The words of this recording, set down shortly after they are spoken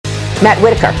Matt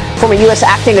Whitaker, former U.S.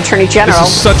 Acting Attorney General.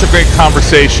 This is such a great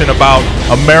conversation about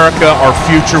America, our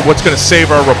future, what's going to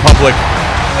save our republic.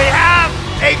 We have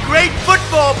a great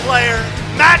football player.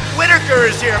 Matt Whitaker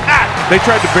is here. Matt. They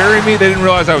tried to bury me. They didn't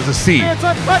realize I was a seed. It's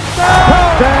a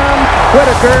touchdown,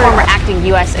 Whitaker. Former Acting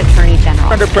U.S. Attorney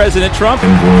General. Under President Trump.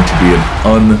 I'm going to be an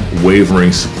unwavering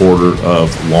supporter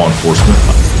of law enforcement.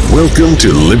 Welcome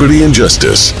to Liberty and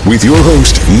Justice with your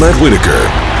host, Matt Whitaker.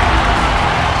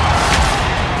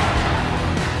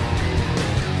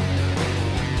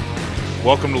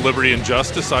 Welcome to Liberty and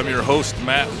Justice. I'm your host,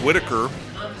 Matt Whitaker.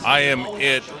 I am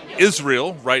at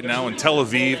Israel right now in Tel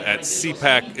Aviv at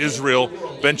CPAC Israel.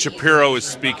 Ben Shapiro is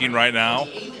speaking right now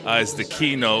as the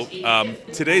keynote.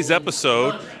 Today's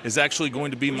episode is actually going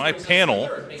to be my panel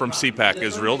from CPAC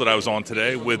Israel that I was on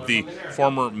today with the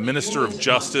former Minister of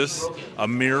Justice,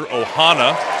 Amir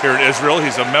Ohana, here in Israel.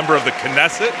 He's a member of the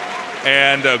Knesset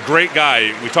and a great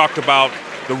guy. We talked about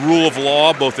the rule of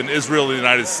law both in Israel and the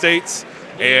United States,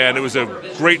 and it was a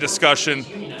great discussion.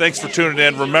 Thanks for tuning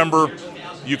in. Remember,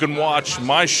 you can watch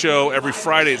my show every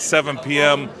Friday at 7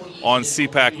 p.m. on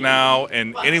CPAC Now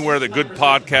and anywhere that good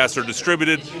podcasts are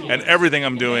distributed, and everything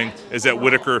I'm doing is at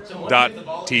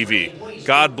whitaker.tv.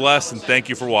 God bless, and thank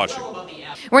you for watching.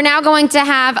 We're now going to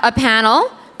have a panel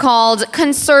called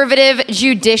Conservative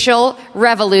Judicial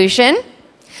Revolution.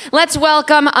 Let's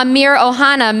welcome Amir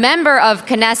Ohana, member of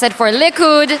Knesset for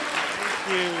Likud,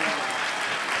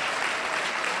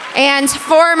 and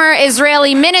former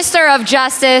Israeli Minister of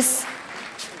Justice.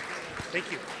 Thank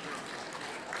you.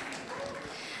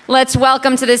 Let's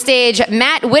welcome to the stage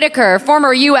Matt Whitaker,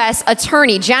 former U.S.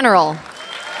 Attorney General. Sit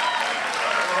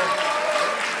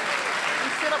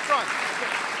up front.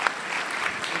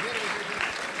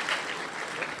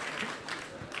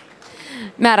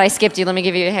 Matt, I skipped you. Let me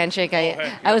give you a handshake.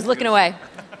 I was looking away.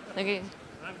 Okay.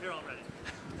 I'm here already.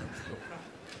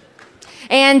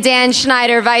 And Dan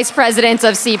Schneider, Vice President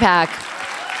of CPAC.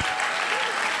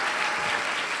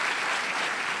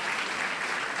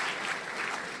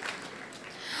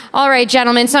 All right,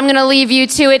 gentlemen, so I'm going to leave you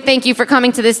to it. Thank you for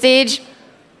coming to the stage.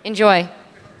 Enjoy.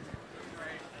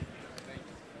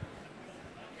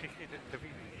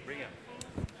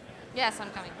 Yes, I'm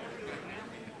coming.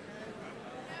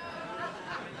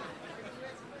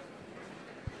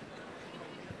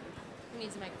 Who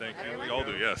needs a microphone? Thank you. Everyone? We all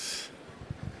do, yes.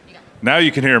 You go. Now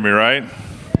you can hear me, right?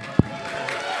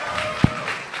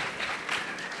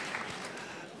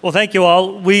 Well, thank you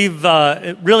all. We've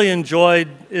really enjoyed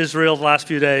Israel the last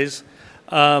few days.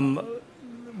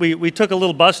 We took a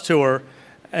little bus tour,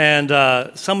 and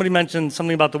somebody mentioned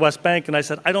something about the West Bank, and I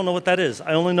said, I don't know what that is.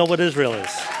 I only know what Israel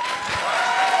is.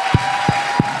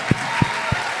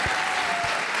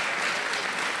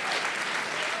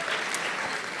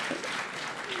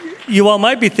 You all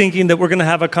might be thinking that we're going to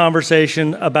have a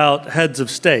conversation about heads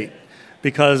of state,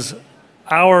 because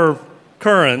our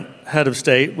current head of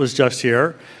state was just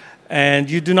here, and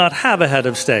you do not have a head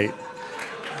of state.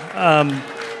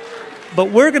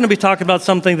 But we're going to be talking about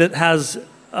something that has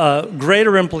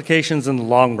greater implications in the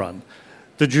long run,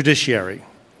 the judiciary.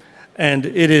 And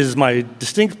it is my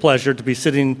distinct pleasure to be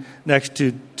sitting next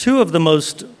to two of the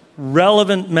most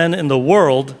relevant men in the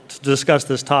world to discuss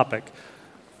this topic.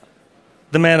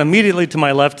 The man immediately to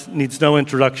my left needs no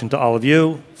introduction to all of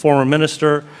you, former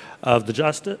Minister of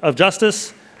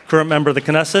Justice, current member of the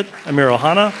Knesset, Amir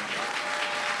Ohana.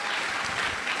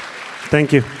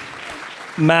 Thank you.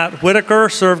 Matt Whitaker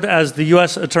served as the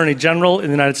U.S. Attorney General in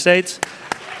the United States.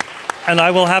 And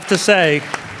I will have to say,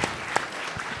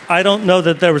 I don't know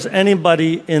that there was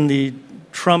anybody in the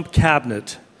Trump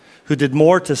cabinet who did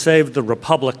more to save the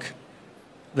republic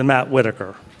than Matt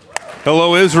Whitaker.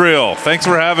 Hello, Israel. Thanks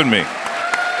for having me.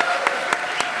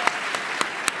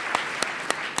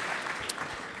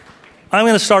 I'm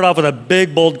going to start off with a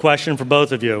big, bold question for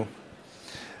both of you.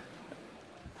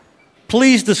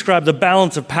 Please describe the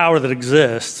balance of power that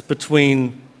exists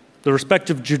between the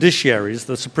respective judiciaries,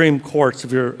 the Supreme Courts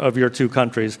of your two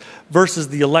countries, versus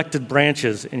the elected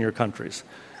branches in your countries.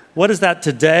 What is that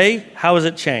today? How has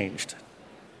it changed?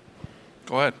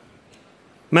 Go ahead.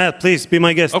 Matt, please be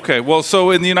my guest. Okay, well,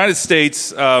 so in the United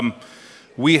States,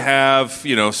 we have,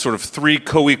 sort of three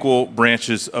co-equal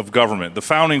branches of government. The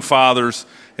Founding Fathers,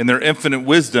 in their infinite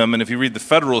wisdom, and if you read the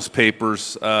Federalist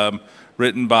Papers,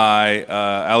 written by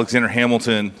Alexander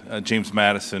Hamilton, James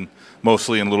Madison,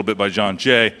 mostly, and a little bit by John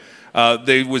Jay,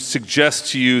 they would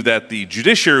suggest to you that the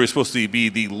judiciary was supposed to be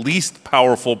the least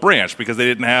powerful branch because they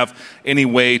didn't have any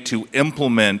way to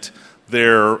implement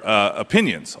their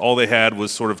opinions. All they had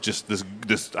was sort of just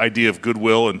this idea of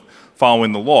goodwill and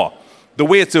following the law. The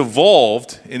way it's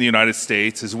evolved in the United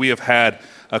States is we have had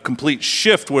a complete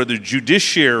shift where the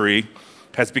judiciary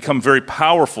has become very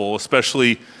powerful,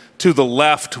 especially to the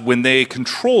left when they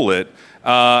control it,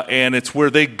 and it's where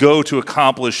they go to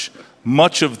accomplish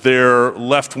much of their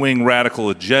left-wing radical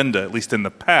agenda, at least in the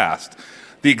past.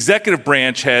 The executive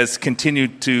branch has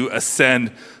continued to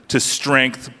ascend to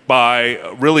strength by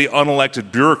really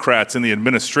unelected bureaucrats in the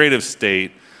administrative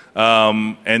state,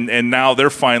 and now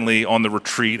they're finally on the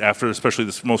retreat after especially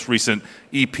this most recent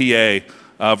EPA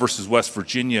versus West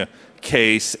Virginia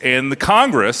case. And the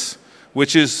Congress,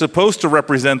 which is supposed to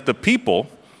represent the people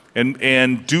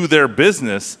and do their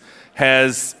business,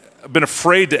 has been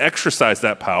afraid to exercise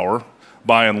that power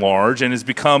by and large, and has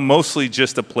become mostly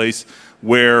just a place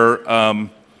where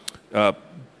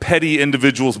petty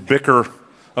individuals bicker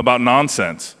about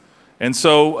nonsense. And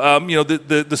so,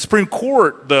 the Supreme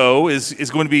Court, though, is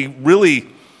going to be really,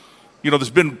 there's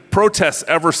been protests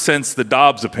ever since the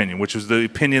Dobbs opinion, which was the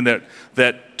opinion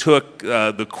that took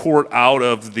the court out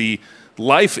of the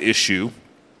life issue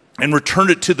and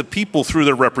returned it to the people through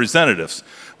their representatives,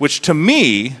 which to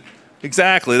me,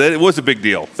 exactly, that it was a big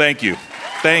deal. Thank you.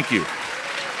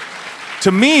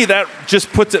 To me, that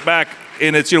just puts it back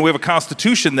in its, we have a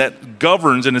constitution that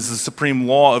governs and is the supreme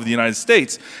law of the United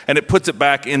States, and it puts it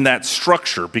back in that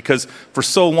structure, because for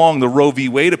so long, the Roe v.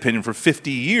 Wade opinion for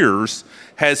 50 years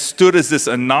has stood as this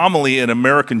anomaly in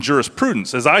American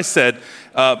jurisprudence. As I said,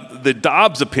 the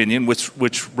Dobbs opinion,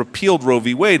 which repealed Roe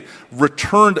v. Wade,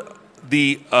 returned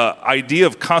the idea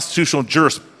of constitutional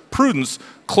jurisprudence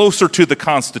closer to the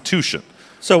Constitution.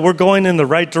 So we're going in the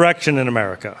right direction in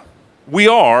America. We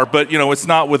are, but it's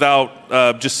not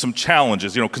without just some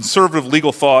challenges. Conservative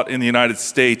legal thought in the United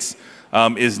States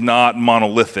is not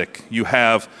monolithic. You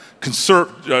have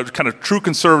kind of true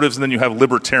conservatives, and then you have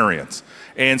libertarians.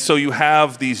 And so you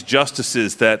have these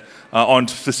justices that, on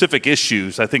specific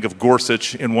issues, I think of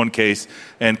Gorsuch in one case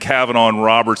and Kavanaugh and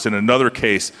Roberts in another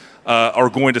case, are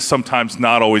going to sometimes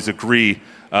not always agree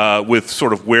with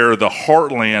sort of where the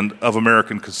heartland of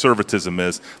American conservatism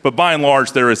is. But by and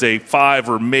large, there is a 5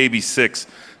 or maybe 6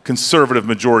 conservative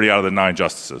majority out of the 9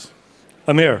 justices.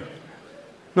 Amir.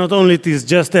 Not only it is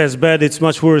just as bad, it's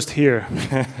much worse here.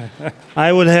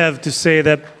 I would have to say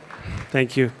that,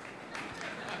 thank you.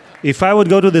 If I would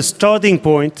go to the starting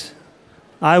point,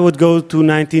 I would go to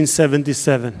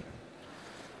 1977.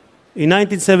 In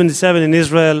 1977 in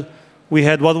Israel, we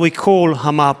had what we call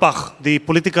Hamahapach, the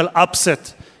political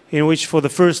upset, in which for the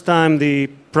first time the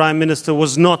prime minister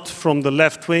was not from the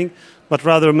left wing, but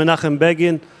rather Menachem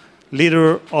Begin,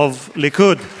 leader of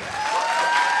Likud.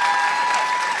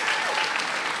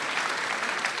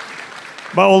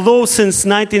 But although since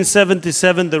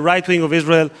 1977 the right wing of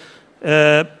Israel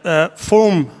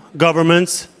formed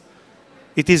governments,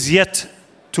 it is yet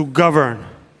to govern.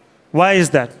 Why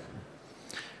is that?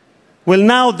 Well,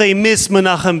 now they miss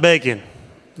Menachem Begin.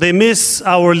 They miss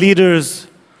our leaders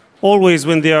always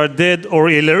when they are dead or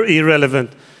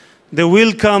irrelevant. There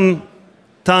will come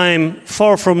time,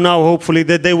 far from now, hopefully,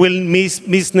 that they will miss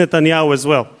Netanyahu as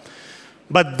well.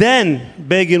 But then,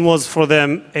 Begin was for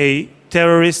them a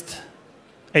terrorist,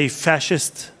 a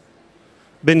fascist.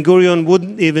 Ben-Gurion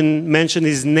wouldn't even mention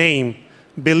his name,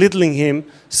 belittling him,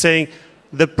 saying,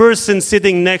 the person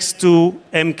sitting next to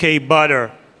MK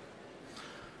Badr.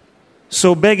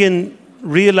 So Begin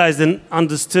realized and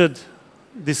understood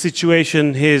the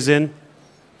situation he is in,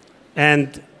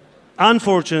 and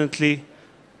unfortunately,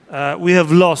 we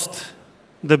have lost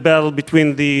the battle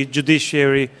between the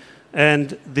judiciary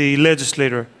and the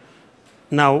legislature.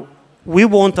 Now, we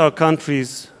want our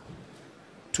countries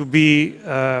to be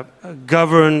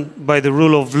governed by the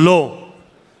rule of law,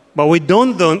 but we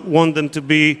don't want them to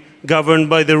be governed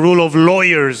by the rule of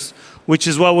lawyers, which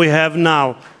is what we have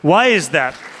now. Why is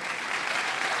that?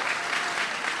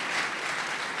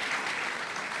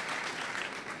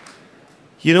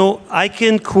 I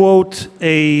can quote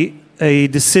a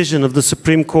decision of the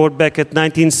Supreme Court back at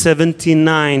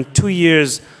 1979, 2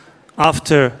 years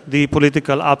after the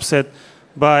political upset,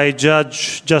 by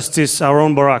Justice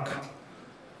Aaron Barak.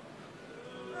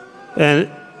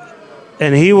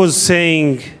 And he was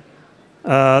saying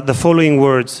the following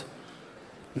words: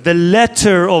 the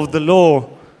letter of the law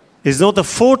is not a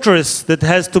fortress that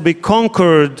has to be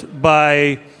conquered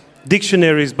by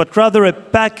dictionaries, but rather a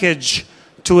package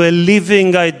to a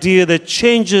living idea that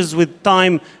changes with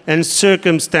time and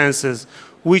circumstances,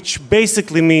 which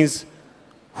basically means,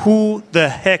 who the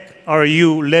heck are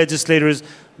you, legislators,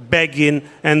 Begin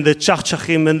and the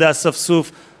Chachachim and the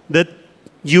Asafsuf, that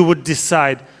you would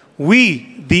decide?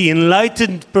 We, the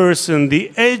enlightened person,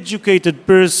 the educated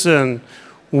person,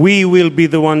 we will be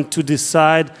the one to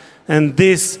decide, and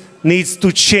this needs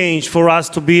to change for us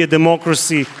to be a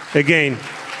democracy again.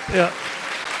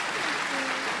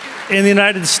 In the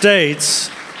United States,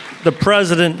 the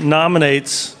president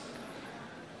nominates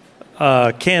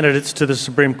candidates to the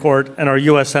Supreme Court, and our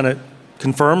U.S. Senate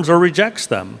confirms or rejects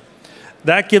them.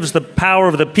 That gives the power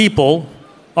of the people,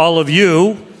 all of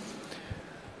you,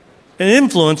 an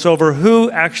influence over who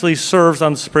actually serves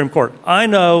on the Supreme Court. I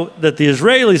know that the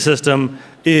Israeli system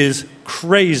is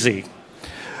crazy.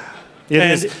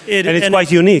 It's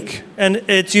quite unique. And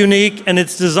it's unique, and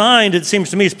it's designed, it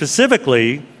seems to me,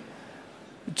 specifically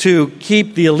to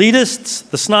keep the elitists,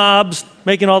 the snobs,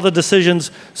 making all the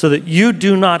decisions so that you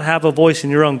do not have a voice in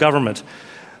your own government.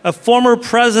 A former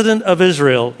president of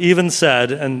Israel even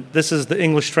said, and this is the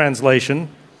English translation,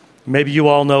 maybe you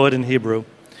all know it in Hebrew,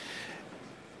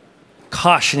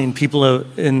 cautioning people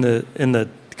in the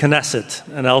Knesset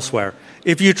and elsewhere.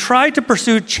 If you try to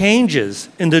pursue changes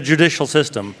in the judicial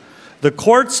system, the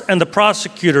courts and the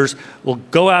prosecutors will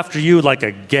go after you like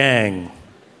a gang.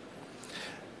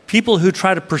 People who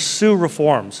try to pursue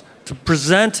reforms, to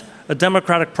present a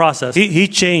democratic process. He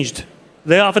changed.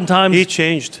 They oftentimes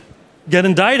get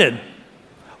indicted.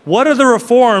 What are the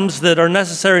reforms that are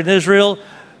necessary in Israel?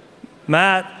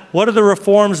 Matt, what are the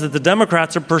reforms that the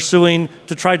Democrats are pursuing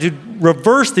to try to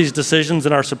reverse these decisions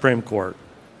in our Supreme Court?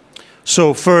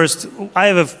 So first, I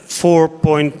have a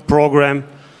 4-point program.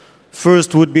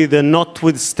 First would be the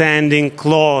notwithstanding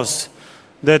clause,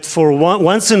 that for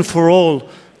once and for all,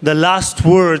 the last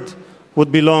word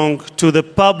would belong to the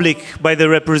public by the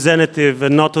representative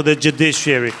and not to the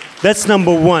judiciary. That's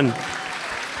number one.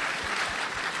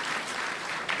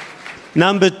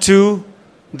 Number two,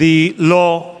 the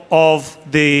law of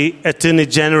the Attorney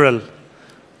General.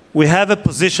 We have a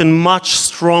position much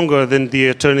stronger than the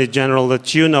Attorney General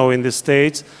that you know in the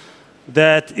States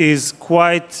that is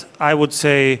quite, I would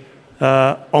say,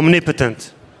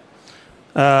 omnipotent.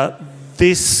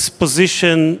 This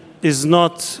position is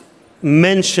not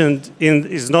mentioned,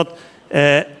 is not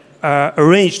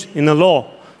arranged in a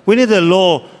law. We need a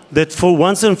law that for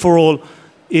once and for all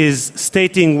is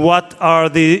stating what are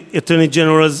the Attorney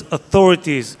General's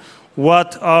authorities,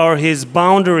 what are his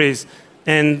boundaries,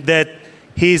 and that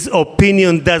his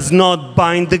opinion does not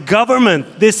bind the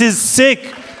government. This is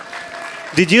sick.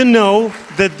 Did you know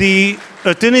that the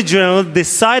Attorney General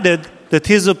decided that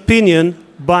his opinion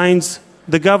binds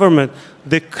the government?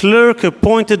 The clerk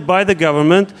appointed by the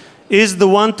government is the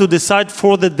one to decide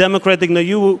for the Democratic. Now,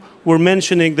 you were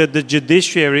mentioning that the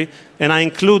judiciary, and I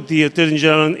include the Attorney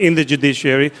General in the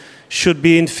judiciary, should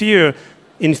be inferior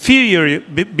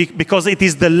because it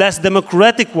is the less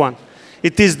democratic one.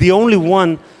 It is the only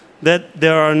one that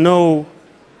there are no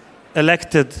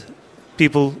elected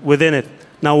people within it.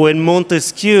 Now, when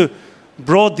Montesquieu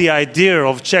brought the idea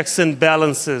of checks and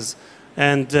balances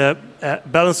and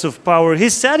balance of power, he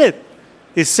said it.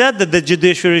 He said that the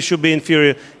judiciary should be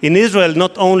inferior. In Israel,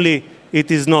 not only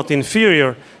it is not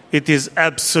inferior, it is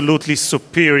absolutely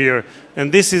superior.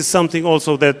 And this is something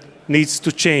also that needs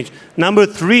to change. Number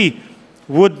three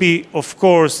would be, of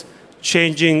course,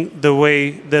 changing the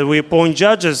way that we appoint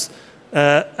judges.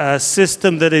 A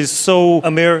system that is so...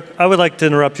 Amir, I would like to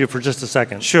interrupt you for just a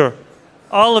second. Sure.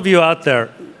 All of you out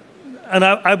there, and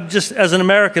I'm just, as an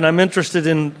American, I'm interested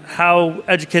in how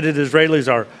educated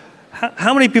Israelis are.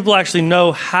 How many people actually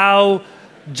know how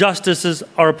justices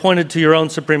are appointed to your own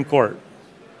Supreme Court?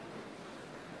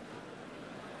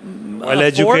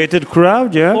 Well-educated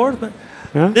crowd, yeah.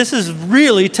 Yeah. This is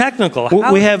really technical.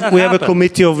 We have a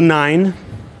committee of 9,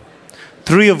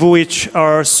 3 of which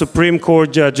are Supreme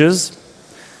Court judges.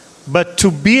 But to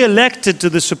be elected to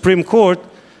the Supreme Court,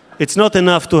 it's not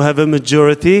enough to have a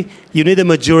majority. You need a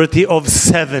majority of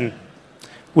 7,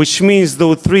 which means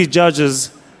those 3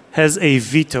 judges has a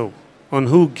veto on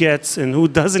who gets and who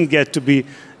doesn't get to be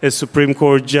a Supreme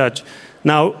Court judge.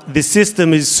 Now, the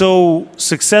system is so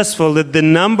successful that the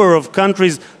number of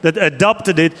countries that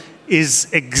adopted it is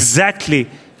exactly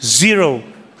 0.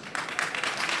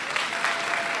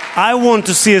 I want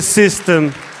to see a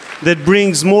system that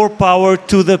brings more power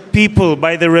to the people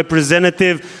by the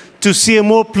representative, to see a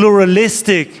more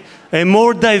pluralistic, a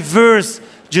more diverse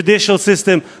judicial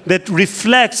system that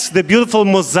reflects the beautiful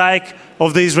mosaic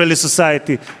of the Israeli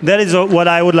society. That is what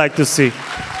I would like to see.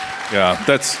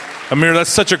 Yeah, Amir, that's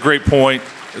such a great point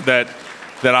that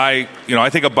I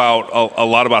think about a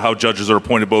lot about how judges are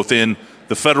appointed both in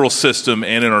the federal system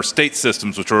and in our state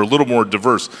systems, which are a little more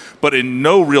diverse. But in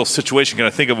no real situation can I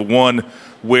think of one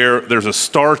where there's a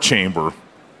star chamber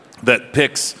that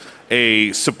picks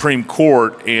a Supreme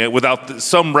Court and without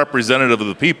some representative of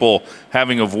the people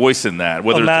having a voice in that,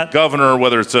 whether it's a governor,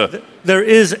 whether it's There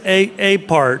is a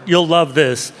part, you'll love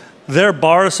this, their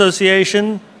bar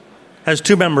association has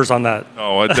 2 members on that.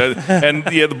 Oh, and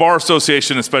the Bar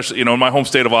Association, especially, in my home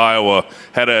state of Iowa,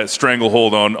 had a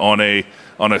stranglehold on a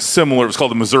similar. It was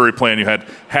called the Missouri Plan. You had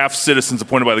half citizens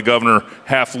appointed by the governor,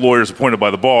 half lawyers appointed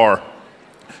by the bar,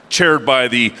 chaired by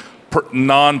the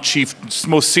non-chief,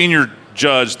 most senior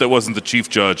judge that wasn't the chief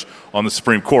judge on the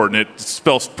Supreme Court, and it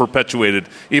self-perpetuated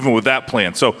even with that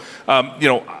plan. So,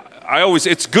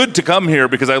 it's good to come here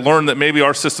because I learned that maybe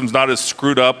our system's not as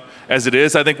screwed up as it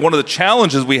is. I think one of the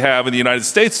challenges we have in the United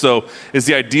States, though, is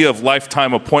the idea of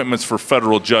lifetime appointments for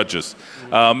federal judges,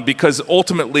 because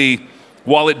ultimately,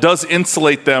 while it does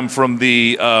insulate them from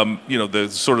the the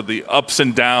sort of the ups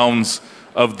and downs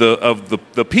of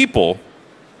the people,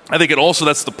 I think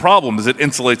that's the problem, is it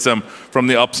insulates them from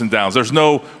the ups and downs. There's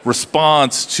no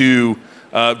response to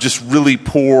just really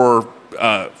poor,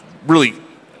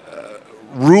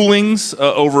 rulings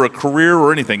over a career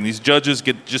or anything. These judges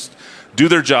just do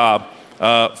their job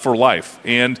for life.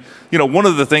 And one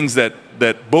of the things that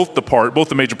both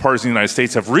the major parties in the United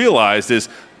States have realized is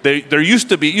there used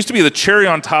to be the cherry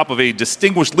on top of a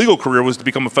distinguished legal career was to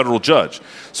become a federal judge.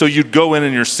 So you'd go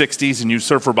in your 60s and you'd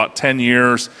serve for about 10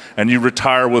 years and you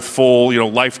retire with full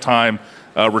lifetime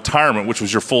retirement, which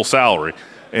was your full salary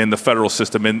in the federal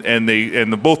system.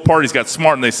 And both parties got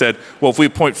smart and they said, well, if we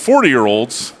appoint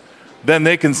 40-year-olds, then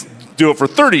they can do it for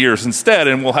 30 years instead,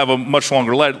 and we'll have a much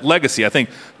longer legacy. I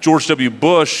think George W.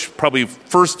 Bush probably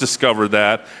first discovered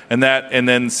that, and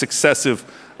then successive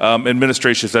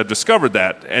administrations have discovered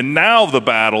that. And now the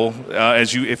battle,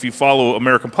 if you follow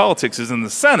American politics, is in the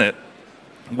Senate,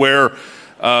 where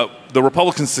the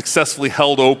Republicans successfully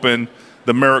held open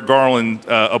the Merrick Garland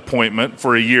appointment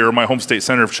for a year. My home state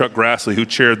Senator Chuck Grassley, who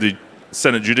chaired the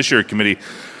Senate Judiciary Committee,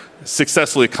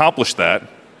 successfully accomplished that.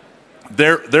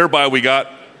 Thereby, we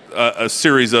got a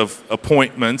series of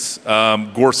appointments,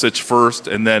 Gorsuch first,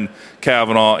 and then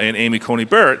Kavanaugh and Amy Coney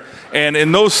Barrett. And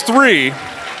in those three,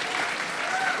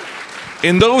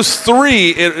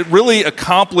 it really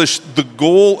accomplished the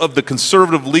goal of the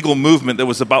conservative legal movement that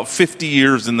was about 50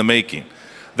 years in the making,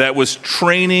 that was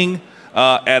training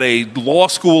at a law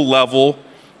school level,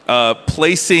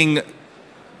 placing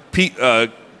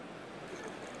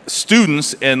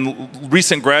students and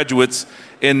recent graduates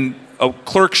in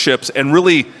clerkships and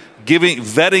really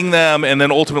vetting them and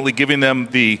then ultimately giving them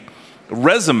the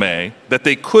resume that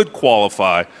they could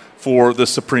qualify for the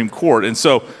Supreme Court. And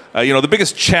so, the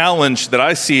biggest challenge that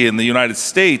I see in the United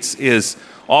States is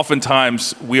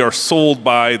oftentimes we are sold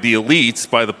by the elites,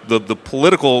 by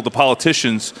the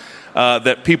politicians,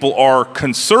 that people are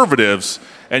conservatives,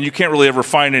 and you can't really ever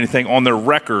find anything on their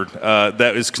record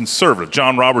that is conservative.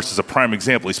 John Roberts is a prime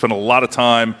example. He spent a lot of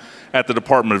time at the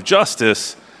Department of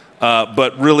Justice,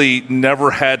 but really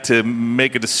never had to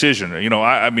make a decision.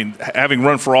 Having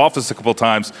run for office a couple of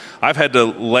times, I've had to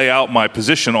lay out my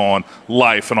position on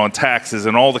life and on taxes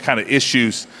and all the kind of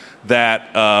issues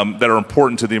that are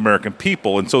important to the American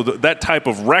people. And so that type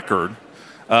of record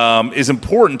is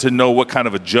important to know what kind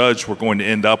of a judge we're going to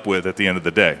end up with at the end of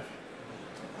the day.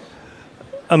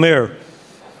 Amir,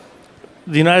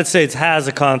 the United States has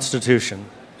a constitution.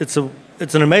 It's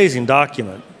an amazing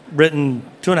document written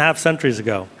 2.5 centuries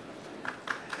ago.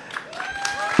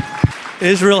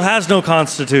 Israel has no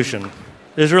constitution.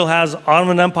 Israel has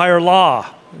Ottoman Empire law.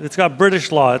 It's got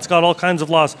British law. It's got all kinds of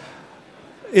laws.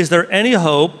 Is there any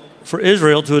hope for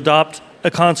Israel to adopt a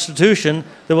constitution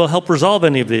that will help resolve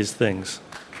any of these things?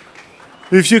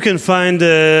 If you can find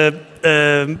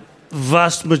a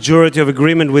vast majority of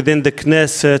agreement within the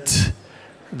Knesset,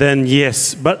 then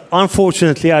yes. But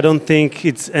unfortunately, I don't think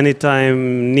it's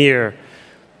anytime near.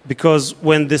 Because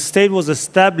when the state was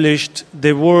established,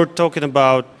 they were talking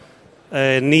about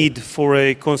a need for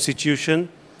a constitution,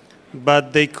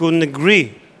 but they couldn't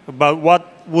agree about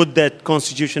what would that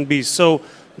constitution be. So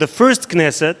the first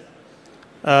Knesset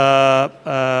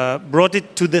brought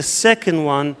it to the second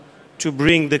one to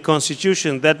bring the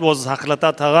constitution. That was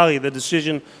Hachlatat Harari, the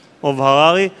decision of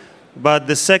Harari. But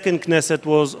the second Knesset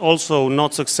was also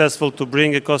not successful to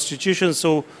bring a constitution.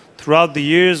 So throughout the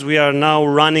years, we are now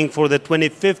running for the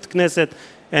 25th Knesset,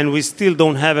 and we still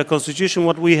don't have a constitution.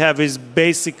 What we have is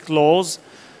basic laws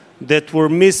that were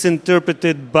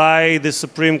misinterpreted by the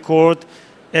Supreme Court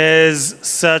as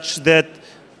such that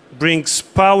brings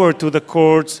power to the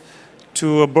courts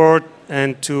to abort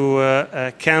and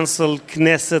to cancel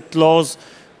Knesset laws,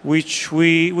 which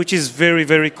is very,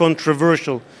 very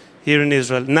controversial here in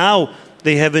Israel. Now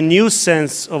they have a new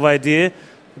sense of idea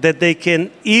that they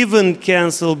can even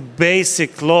cancel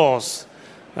basic laws.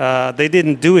 They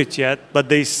didn't do it yet, but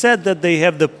they said that they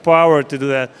have the power to do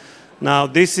that. Now,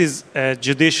 this is a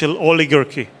judicial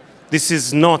oligarchy. This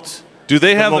is not Do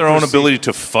they have their own ability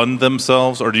to fund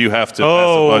themselves, or do you have to pass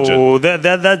a budget? Oh,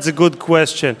 that's a good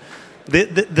question.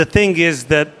 The thing is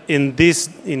that in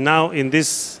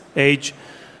this age,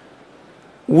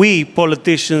 we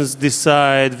politicians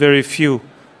decide very few.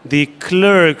 The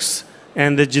clerks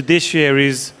and the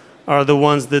judiciaries are the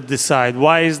ones that decide.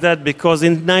 Why is that? Because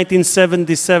in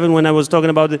 1977, when I was talking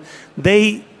about it,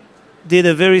 they did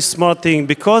a very smart thing.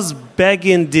 Because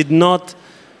Begin did not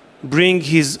bring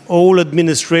his whole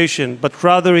administration, but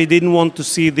rather he didn't want to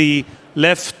see the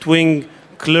left-wing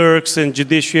clerks and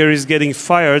judiciaries getting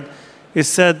fired, he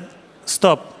said,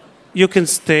 stop, you can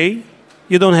stay,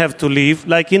 you don't have to leave.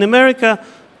 Like in America,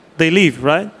 they leave,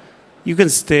 right? You can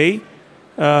stay,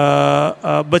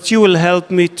 but you will help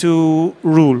me to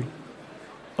rule.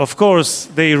 Of course,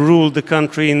 they ruled the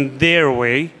country in their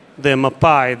way, the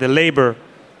Mapai, the labor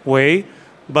way,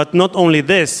 but not only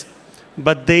this,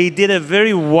 but they did a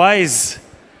very wise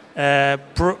thing.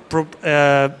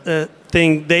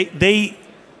 They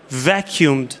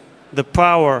vacuumed the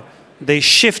power. They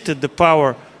shifted the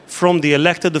power from the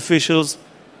elected officials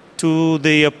to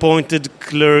the appointed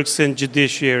clerks and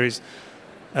judiciaries.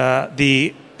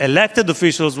 The elected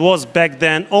officials was back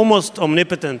then almost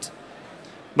omnipotent,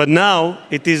 but now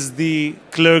it is the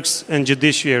clerks and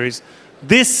judiciaries.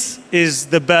 This is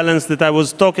the balance that I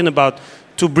was talking about,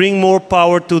 to bring more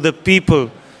power to the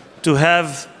people, to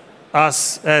have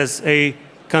us as a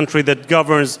country that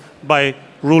governs by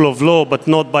rule of law, but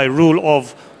not by rule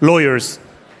of lawyers.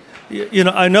 You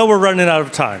know, I know we're running out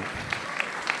of time.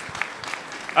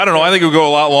 I don't know. I think it'll go a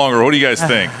lot longer. What do you guys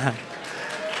think?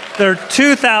 There are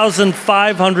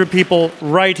 2,500 people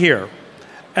right here.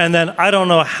 And then I don't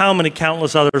know how many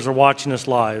countless others are watching us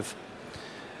live.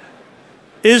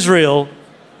 Israel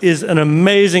is an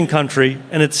amazing country,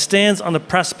 and it stands on the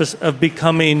precipice of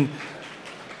becoming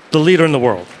the leader in the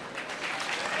world.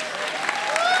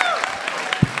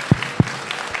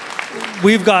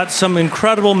 We've got some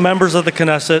incredible members of the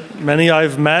Knesset. Many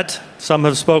I've met. Some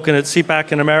have spoken at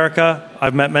CPAC in America.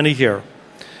 I've met many here.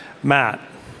 Matt,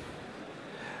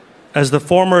 as the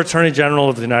former Attorney General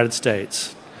of the United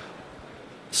States,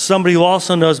 somebody who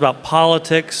also knows about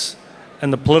politics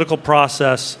and the political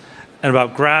process and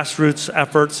about grassroots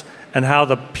efforts and how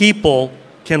the people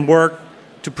can work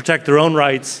to protect their own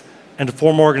rights and to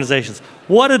form organizations.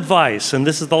 What advice, and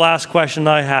this is the last question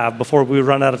I have before we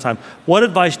run out of time, what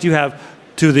advice do you have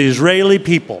to the Israeli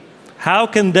people? How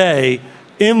can they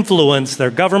influence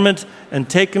their government and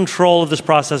take control of this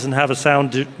process and have a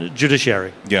sound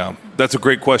judiciary? Yeah, that's a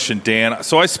great question, Dan.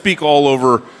 So I speak all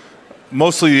over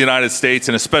mostly the United States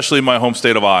and especially my home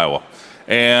state of Iowa.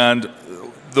 And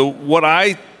what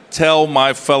I tell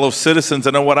my fellow citizens,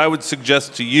 and what I would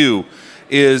suggest to you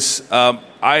is, I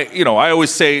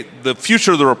always say the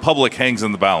future of the republic hangs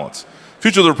in the balance.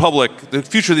 The future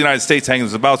of the United States hangs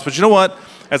in the balance. But you know what?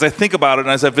 As I think about it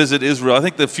and as I visit Israel, I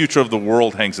think the future of the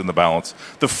world hangs in the balance.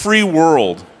 The free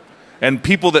world and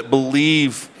people that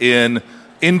believe in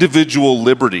individual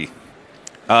liberty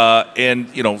and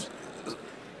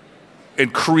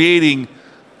creating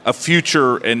a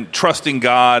future and trusting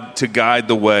God to guide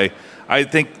the way. I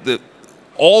think that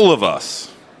all of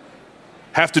us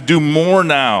have to do more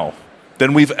now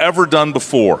than we've ever done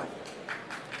before.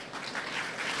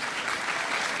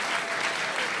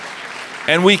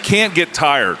 And we can't get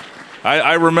tired.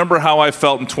 I remember how I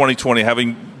felt in 2020,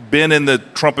 having been in the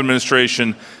Trump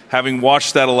administration, having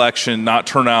watched that election not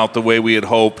turn out the way we had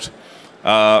hoped,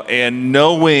 and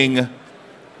knowing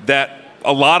that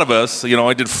a lot of us,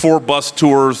 I did 4 bus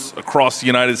tours across the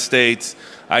United States.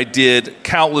 I did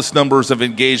countless numbers of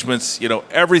engagements,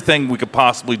 everything we could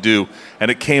possibly do,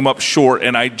 and it came up short.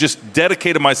 And I just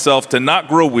dedicated myself to not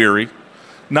grow weary,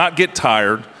 not get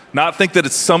tired, not think that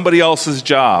it's somebody else's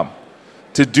job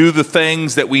to do the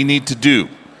things that we need to do.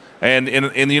 And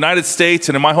in the United States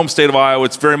and in my home state of Iowa,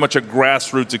 it's very much a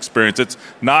grassroots experience. It's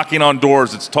knocking on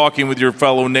doors. It's talking with your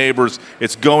fellow neighbors.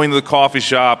 It's going to the coffee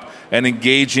shop and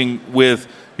engaging with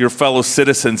your fellow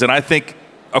citizens. And I think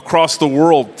across the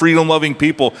world, freedom-loving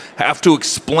people have to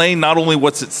explain not only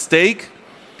what's at stake,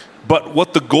 but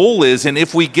what the goal is, and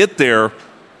if we get there,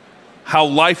 how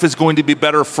life is going to be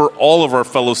better for all of our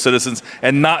fellow citizens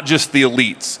and not just the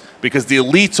elites. Because the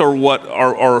elites are what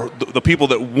are the people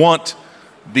that want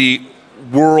the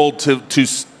world to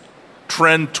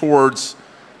trend towards,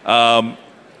 a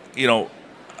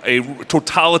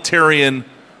totalitarian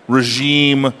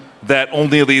regime that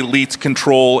only the elites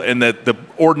control and that the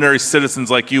ordinary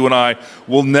citizens like you and I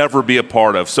will never be a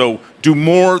part of. So do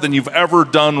more than you've ever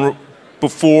done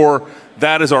before.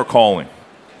 That is our calling.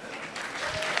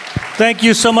 Thank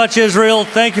you so much, Israel.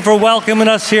 Thank you for welcoming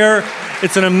us here.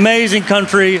 It's an amazing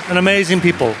country, an amazing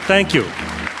people. Thank you.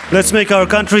 Let's make our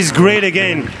countries great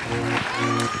again.